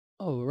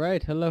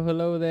Alright,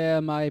 hello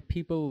there my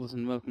peoples,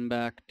 and welcome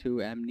back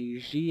to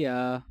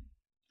Amnesia.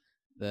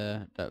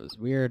 That was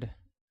weird.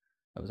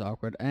 That was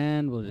awkward,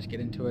 and we'll just get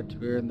into it.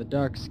 We were in the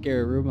dark,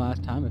 scary room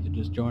last time, if you're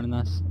just joining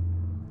us.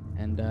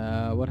 And,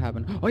 what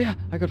happened? Oh yeah,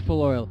 I got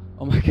full oil!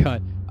 Oh my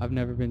god, I've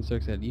never been so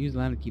excited. Use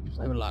land to keep the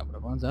flame alive. When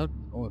it runs out,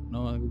 oh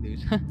no, I will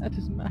lose. That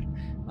doesn't matter.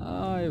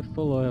 Oh, I have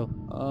full oil.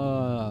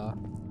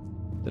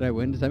 Did I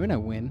win? Does that mean I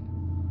win?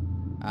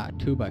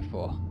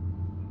 2x4.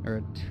 Or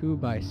a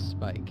 2x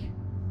spike.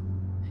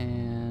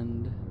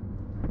 And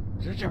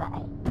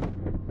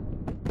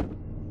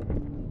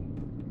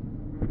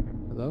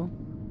hello?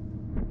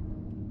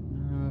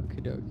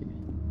 Okie dokie.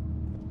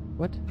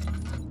 What?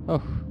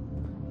 Oh,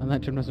 my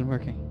lantern wasn't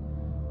working.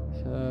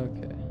 So,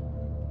 okay.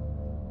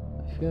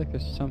 I feel like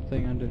there's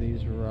something under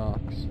these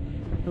rocks.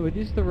 No, wait,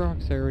 these are the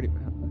rocks I already.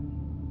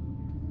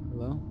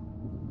 Hello?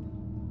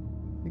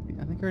 I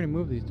think I already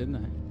moved these, didn't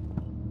I?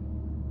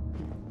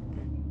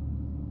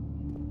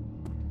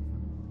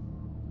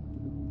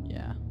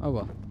 Yeah. Oh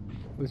well.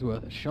 It was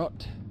worth a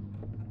shot.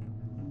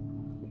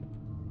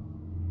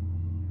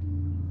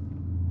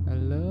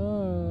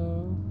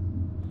 Hello?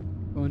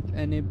 Won't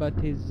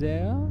anybody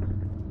there?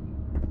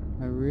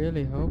 I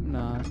really hope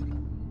not. It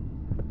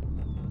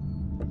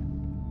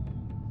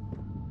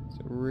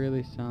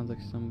really sounds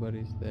like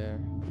somebody's there.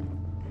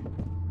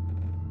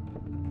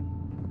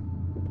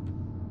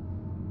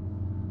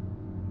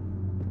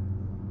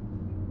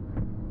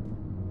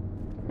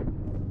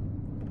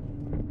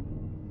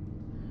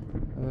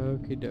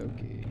 Okie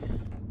dokie.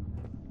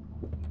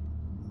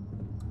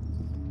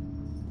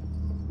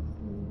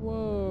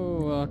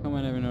 Whoa, how come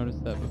I never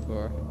noticed that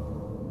before?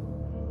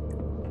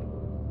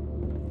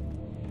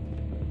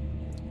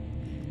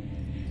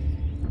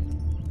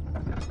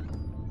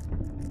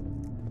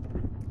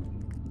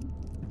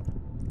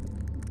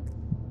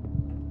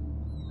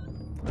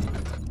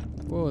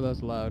 Whoa,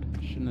 that's loud.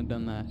 Shouldn't have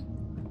done that.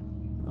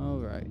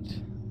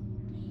 Alright.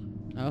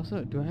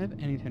 Do I have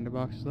any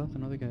tinderboxes left? I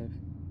don't think I have.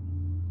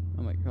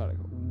 Oh my god, I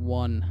got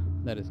one.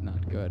 That is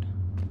not good.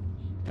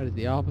 That is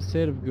the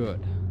opposite of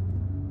good.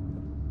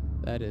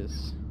 That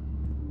is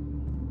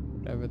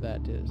whatever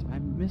that is.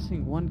 I'm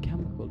missing one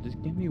chemical.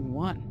 Just give me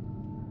one.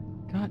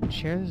 God,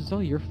 Chair, this is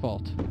all your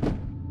fault. God.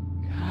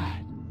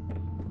 I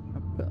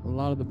put a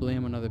lot of the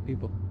blame on other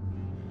people.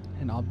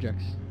 And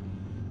objects.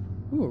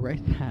 Ooh,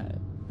 write that.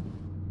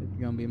 It's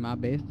gonna be my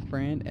best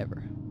friend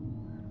ever.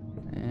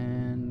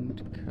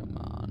 And come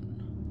on.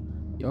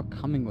 You're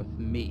coming with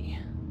me.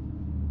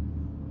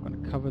 I'm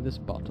gonna cover this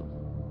bottle.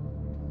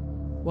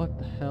 What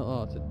the hell?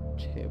 Oh, it's a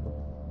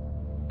table.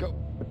 Go!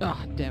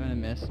 Ah, damn it, I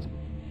missed.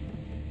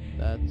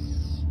 I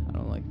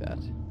don't like that.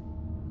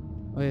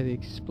 Oh yeah, the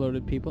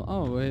exploded people.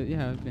 Oh,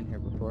 yeah, I've been here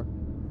before.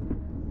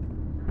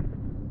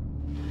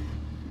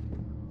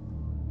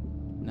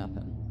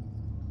 Nothing.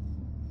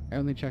 I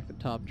only checked the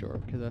top drawer,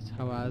 because that's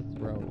how I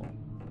roll.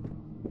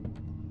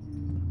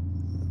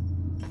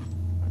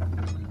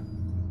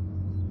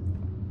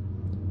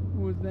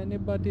 Was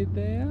anybody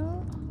there?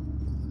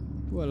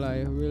 Well,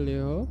 I really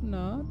hope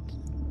not.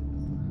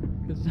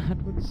 Because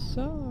that would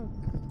suck.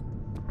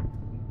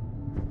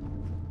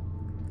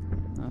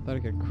 I thought I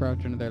could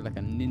crouch under there like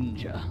a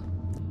ninja.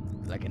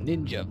 Like a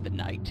ninja of the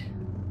night.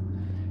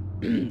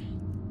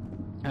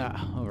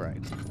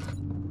 Alright.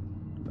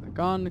 Back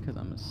on, because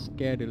I'm a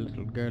scaredy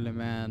little girly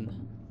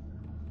man.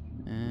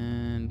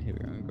 And here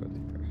we're going to go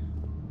through here.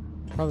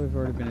 Probably have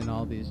already been in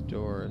all these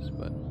doors,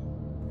 but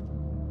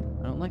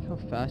I don't like how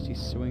fast he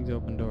swings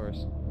open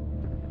doors.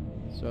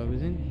 So I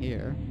was in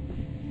here.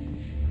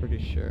 Pretty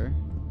sure.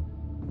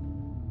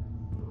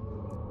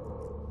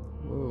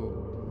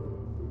 Whoa.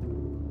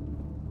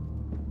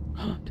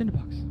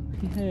 Tinderbox!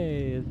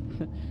 Hey,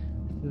 this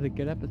is a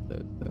good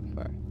episode so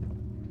far.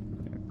 I'm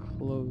gonna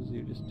close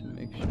you just to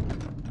make sure.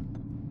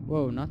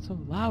 Whoa, not so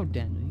loud,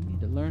 Daniel. You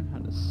need to learn how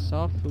to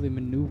softly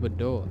maneuver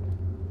door.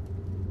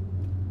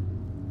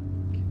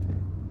 Okay.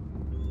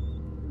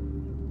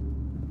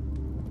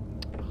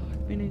 Oh,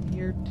 I've been in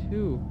here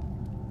too.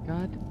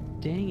 God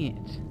dang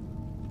it.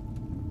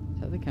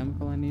 Is that the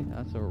chemical I need?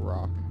 That's a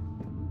rock.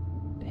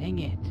 Dang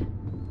it.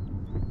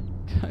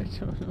 I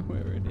don't know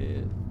where it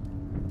is.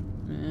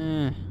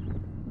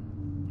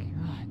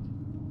 God.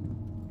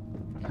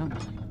 Come on.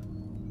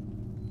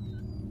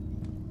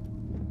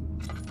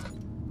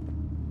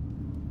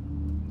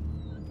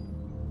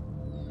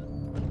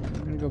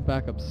 I'm gonna go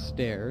back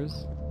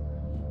upstairs.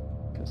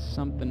 Because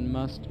something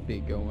must be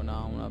going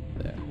on up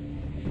there.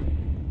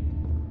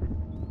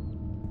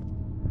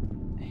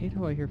 I hate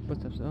how I hear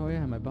footsteps. Oh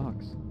yeah, my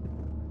box.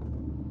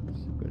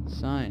 That's a good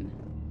sign.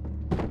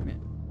 Man.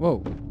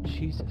 Whoa,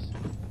 Jesus.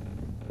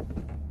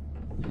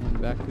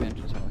 And back to the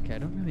entrance hall. Okay, I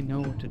don't really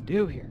know what to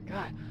do here.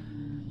 God.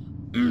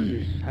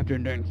 After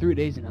enduring 3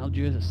 days in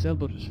Algiers, a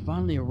sailboat was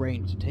finally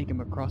arranged to take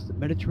him across the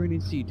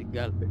Mediterranean Sea to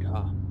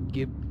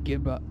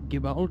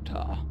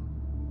Gibraltar.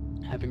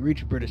 Having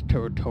reached British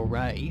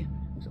territory, it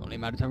was only a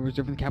matter of time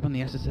reserving the cap on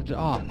the SS.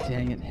 Oh,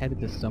 dang it, headed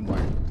to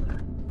somewhere.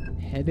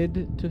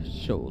 Headed to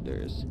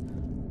shoulders.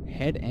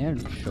 Head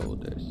and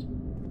shoulders.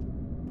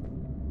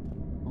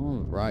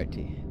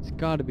 Alrighty. It's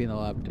gotta be in the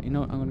laboratory. You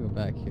know what? I'm gonna go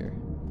back here.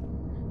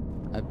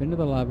 I've been to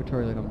the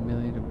laboratory like a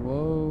million times.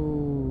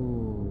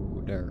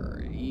 Whoa.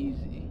 There.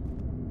 Easy.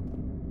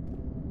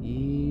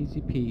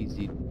 Easy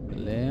peasy.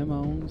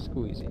 Lemon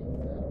squeezy.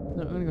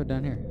 No, I'm gonna go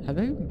down here. Have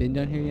I even been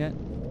down here yet?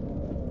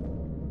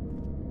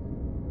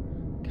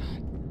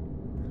 God.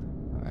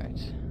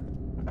 Alright.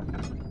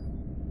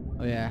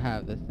 Oh yeah, I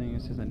have. This thing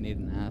says I need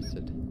an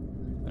acid.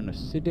 An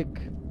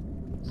acidic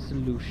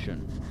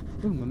solution.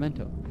 Ooh,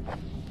 memento.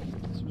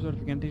 Some sort of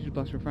incantation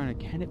blocks refinery.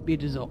 Can it be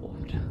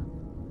dissolved?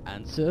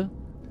 Answer: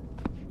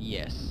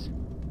 yes,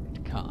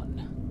 it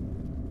can.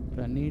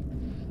 But I need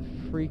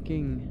the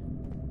freaking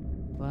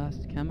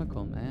last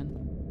chemical, man.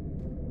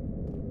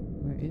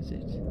 Where is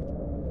it?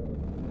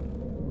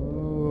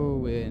 Oh,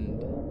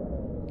 wind.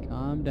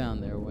 Calm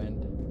down there,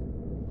 wind.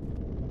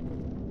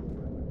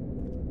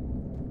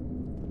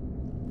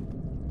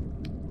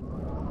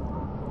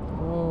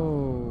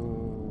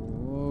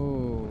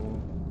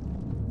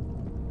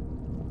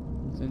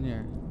 In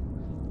here.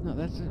 No,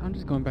 that's. I'm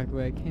just going back the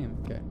way I came.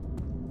 Okay.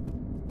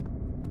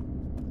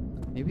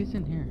 Maybe it's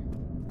in here.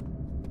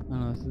 Oh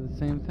no, this is the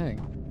same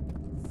thing.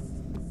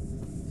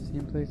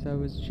 Same place I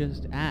was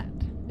just at.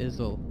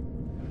 Izzle.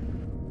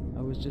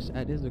 I was just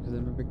at Izzle because I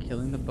remember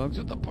killing the bugs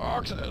with the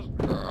boxes.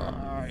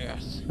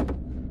 Yes.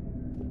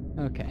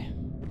 Okay.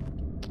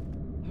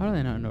 How did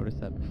I not notice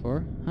that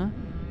before? Huh?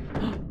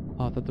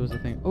 Oh, I thought there was a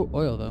thing. Oh,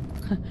 oil though.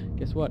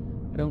 Guess what?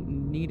 I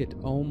don't need it.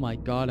 Oh my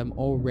god, I'm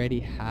already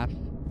half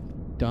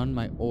done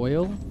my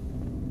oil.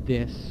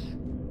 This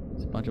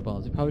is a bunch of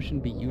balls. I probably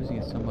shouldn't be using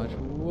it so much.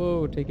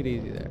 Whoa, take it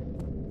easy there.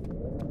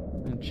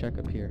 I'm gonna check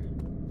up here.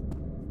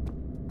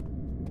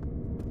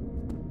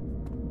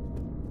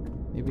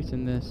 Maybe it's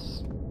in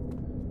this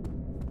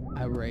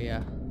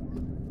area.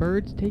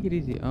 Birds, take it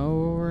easy.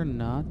 Oh, or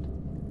not.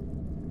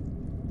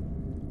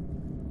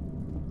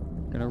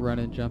 Gonna run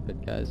and jump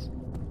it, guys.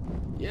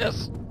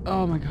 Yes!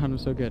 Oh my god, I'm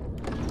so good.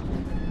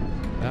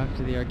 Back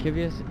to the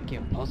Archivius, it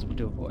became impossible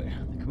to avoid.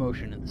 The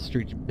commotion in the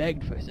streets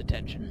begged for his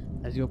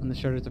attention. As he opened the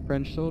shutters, the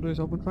French soldiers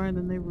opened fire and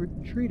then they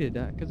retreated,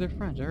 because they're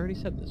French. I already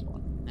said this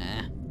one.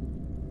 Nah.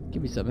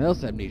 Give me something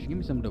else, Amnesia. Give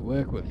me something to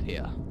work with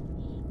here.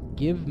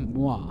 Give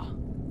moi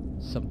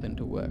something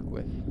to work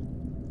with.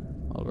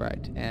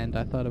 Alright, and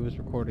I thought I was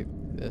recording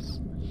this.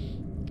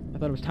 I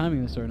thought I was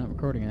timing this, or not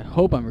recording it. I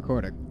hope I'm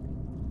recording.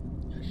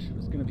 I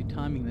was going to be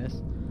timing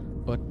this,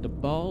 but the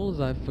balls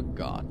I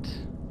forgot.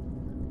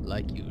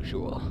 Like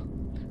usual.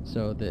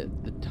 So the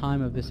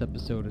time of this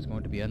episode is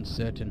going to be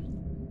uncertain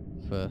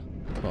for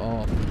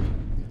all.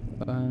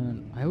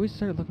 I always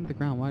started looking at the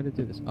ground. Why did I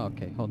do this? Oh,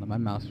 okay, hold on. My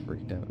mouse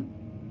freaked out.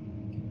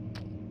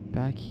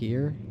 Back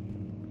here.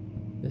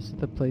 This is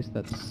the place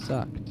that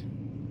sucked.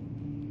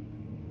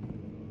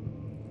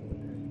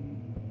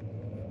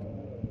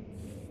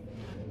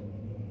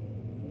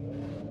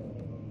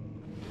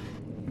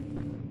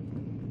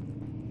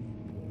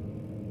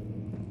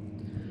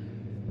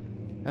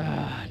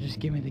 Just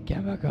give me the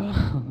chemical.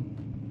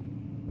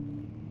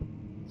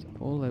 That's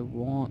all I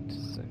want,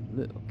 is a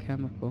little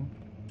chemical.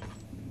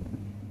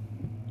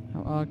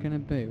 How odd can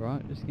it be,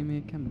 right? Just give me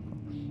a chemical.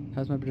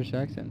 How's my British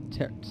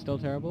accent? Still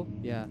terrible?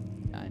 Yeah,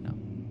 I know.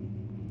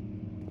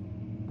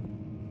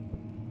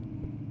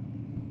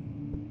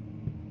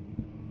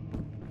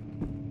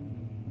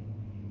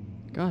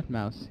 God,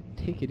 mouse,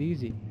 take it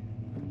easy.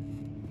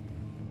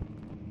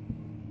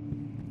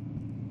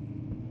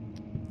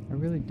 I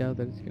really doubt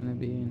that it's gonna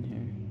be in here.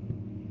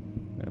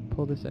 I'm gonna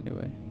pull this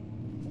anyway.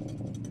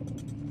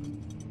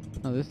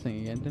 Oh, this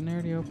thing again. Didn't I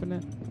already open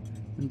it?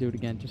 And do it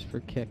again just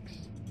for kicks.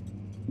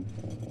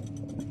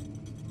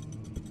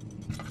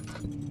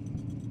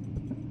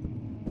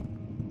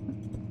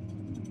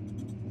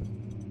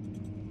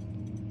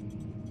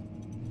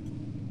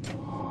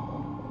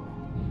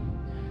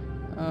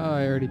 Oh,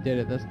 I already did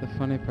it. That's the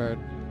funny part.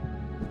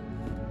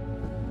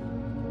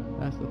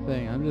 That's the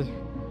thing. I'm just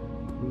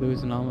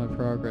losing all my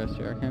progress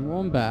here. Okay, I'm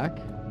going back.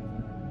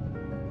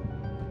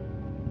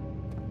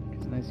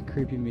 It's nice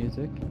creepy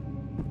music.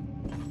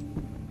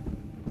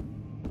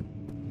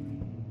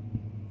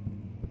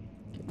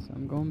 Okay, so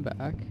I'm going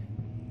back.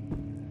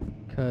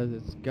 Cause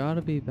it's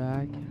gotta be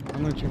back.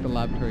 I'm gonna check the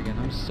laboratory again.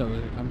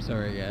 I'm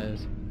sorry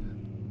guys.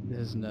 This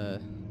isn't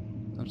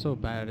I'm so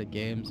bad at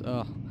games.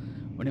 Ugh.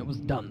 When it was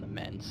done, the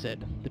man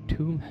said, the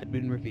tomb had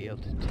been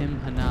revealed. Tim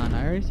Hanan.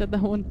 I already said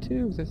that one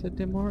too, because I said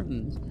Tim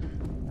Hortons.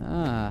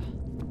 Ah.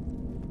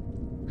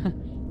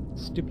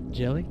 Stupid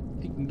jelly.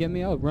 If you can get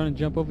me, I'll run and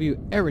jump over you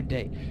every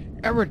day.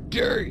 Every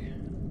day!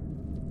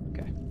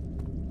 Okay.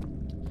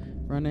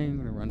 Running, I'm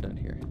gonna run down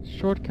here.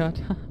 Shortcut.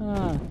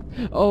 Haha.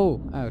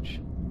 Oh,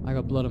 ouch. I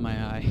got blood in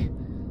my eye.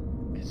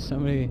 Could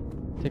somebody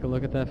take a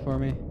look at that for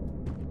me?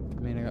 I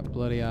mean, I got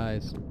bloody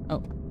eyes.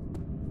 Oh.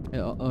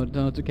 Oh,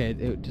 no, it's okay.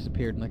 It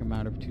disappeared in like a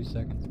matter of 2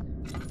 seconds.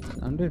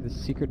 Under the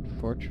secret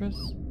fortress?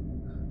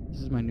 This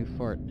is my new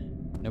fort.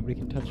 Nobody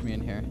can touch me in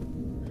here.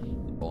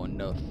 Oh,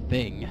 no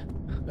thing.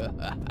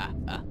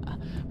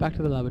 Back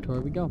to the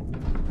laboratory we go.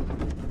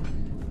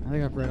 I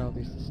think I've read all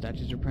these.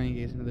 Statues are praying,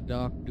 gazing into the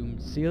dark,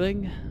 doomed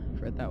ceiling.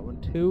 I've read that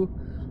one too.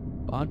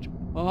 bunch.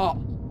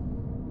 Oh!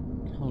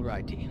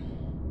 Alrighty.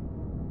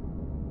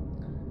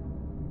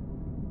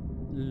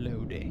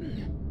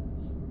 Loading.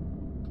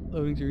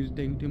 Loading series is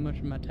taking too much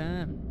of my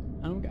time.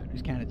 I don't got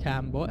this kind of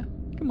time, boy.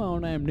 Come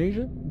on,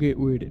 Amnesia. Get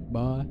with it,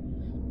 boy.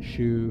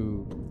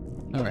 Shoo.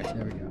 Alright,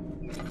 there we go.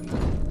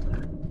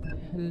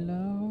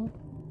 Hello?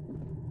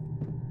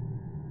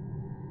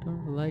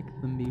 Don't like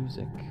the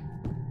music.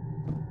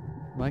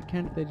 Why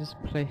can't they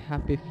just play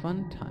happy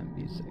fun time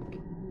music?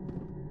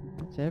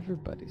 It's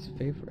everybody's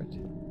favorite.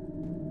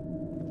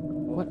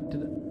 What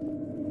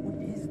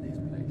is this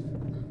place?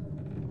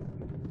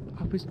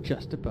 I was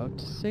just about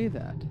to say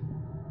that.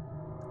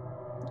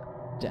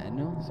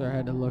 Daniel? Sorry, I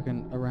had to look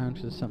around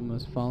because something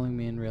was following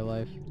me in real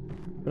life.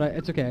 But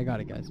it's okay, I got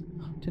it, guys.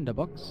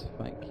 Tinderbox,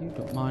 thank you.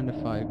 Don't mind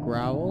if I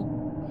growl.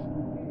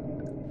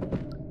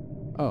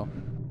 Oh.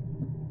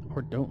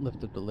 Or don't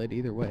lift up the lid,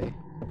 either way.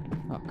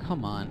 Oh,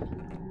 come on.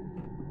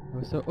 I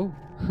was so...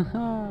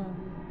 Oh!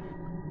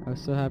 I was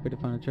so happy to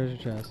find a treasure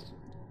chest.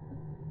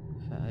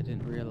 I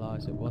didn't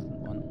realize it wasn't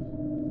one.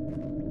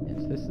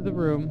 Yes, this is the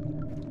room.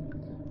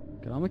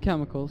 Get all my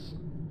chemicals.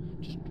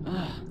 Just...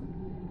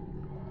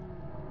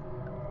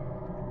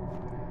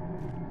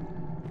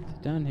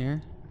 Sit down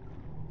here.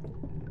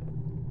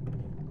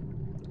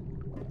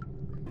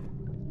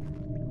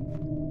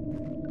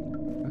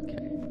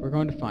 Okay, we're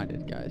going to find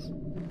it, guys.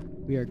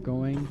 We are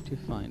going to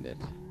find it.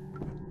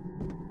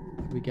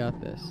 We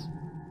got this.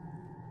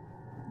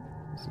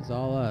 This is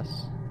all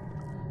us.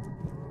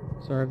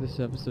 Sorry if this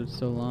episode's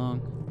so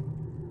long.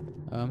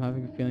 I'm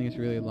having a feeling it's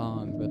really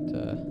long, but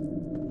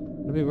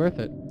it'll be worth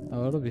it.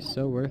 Oh, it'll be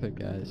so worth it,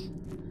 guys.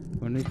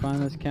 When we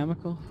find this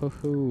chemical,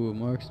 hoo-hoo,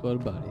 more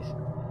exploded bodies.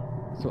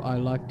 That's what I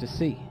like to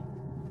see.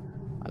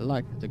 I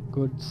like the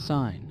good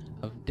sign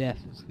of death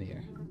is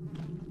near.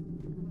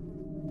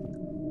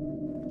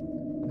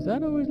 Is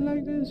that always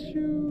like this?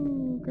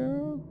 Shoo,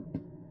 girl.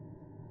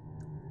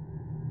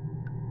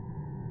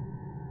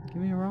 Give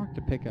me a rock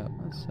to pick up.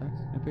 That sucks.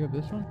 Can I pick up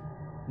this one?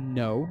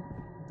 No.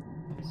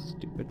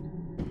 Stupid.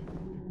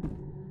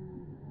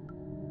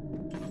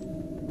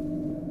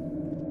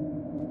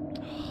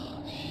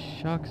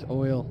 Shucks,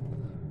 oil.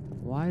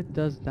 Why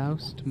does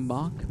thou'st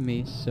mock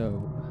me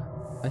so?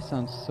 I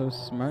sound so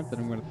smart that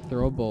I'm gonna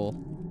throw a bowl.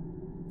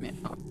 Man,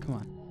 oh, come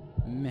on.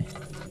 Meh.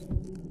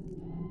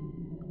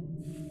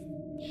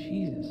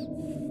 Jesus.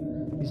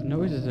 These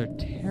noises are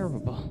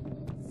terrible.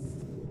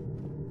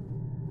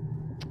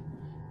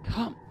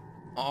 Come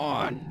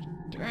on.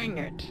 Dang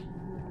it.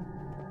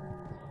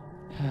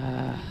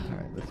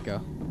 Alright, let's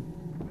go.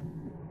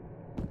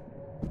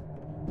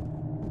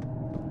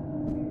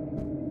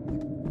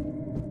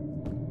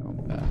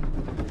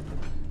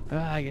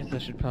 I guess I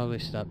should probably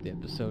stop the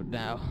episode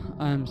now.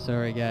 I'm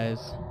sorry,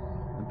 guys,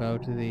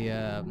 about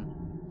the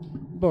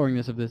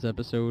boringness of this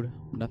episode.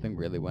 Nothing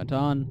really went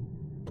on.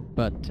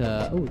 But,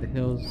 oh, the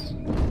hills.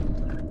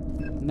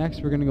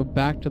 Next, we're gonna go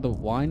back to the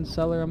wine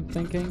cellar, I'm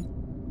thinking.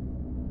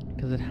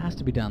 Because it has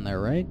to be down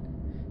there, right?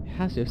 It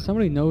has to. If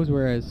somebody knows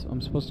where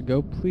I'm supposed to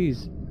go,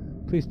 please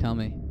tell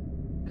me.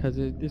 Because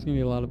there's gonna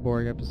be a lot of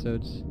boring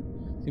episodes.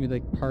 It's gonna be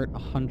like part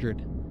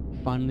 100.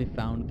 Finally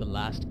found the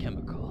last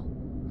chemical.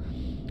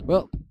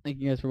 Well, thank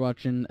you guys for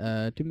watching.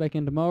 Tune back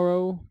in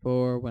tomorrow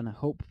for when I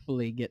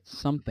hopefully get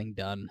something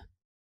done.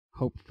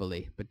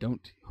 Hopefully, but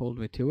don't hold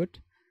me to it.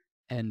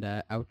 And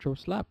outro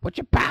slap.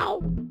 Whatcha,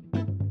 pal?